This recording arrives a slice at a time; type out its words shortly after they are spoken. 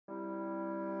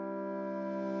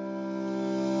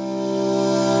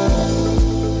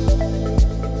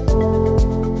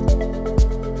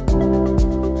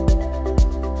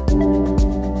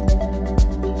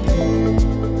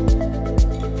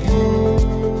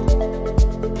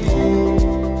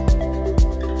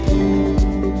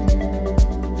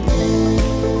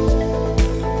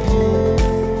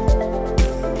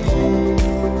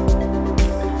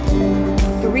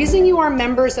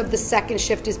members of the second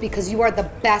shift is because you are the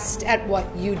best at what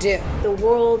you do. The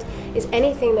world is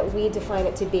anything that we define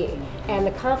it to be, and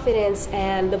the confidence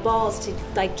and the balls to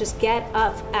just get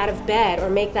up out of bed or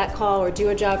make that call or do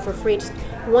a job for free. Just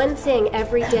one thing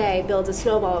every day builds a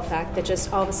snowball effect that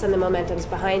just all of a sudden the momentum's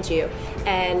behind you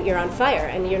and you're on fire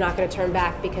and you're not going to turn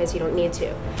back because you don't need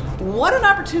to. What an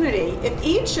opportunity if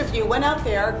each of you went out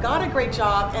there, got a great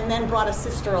job, and then brought a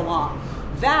sister along.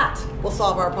 That will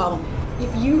solve our problem.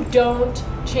 If you don't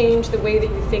change the way that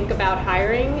you think about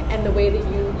hiring and the way that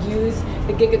you use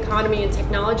the gig economy and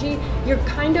technology, you're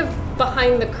kind of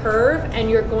behind the curve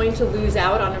and you're going to lose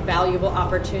out on a valuable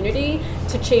opportunity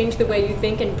to change the way you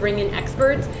think and bring in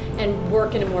experts and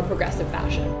work in a more progressive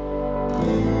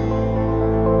fashion.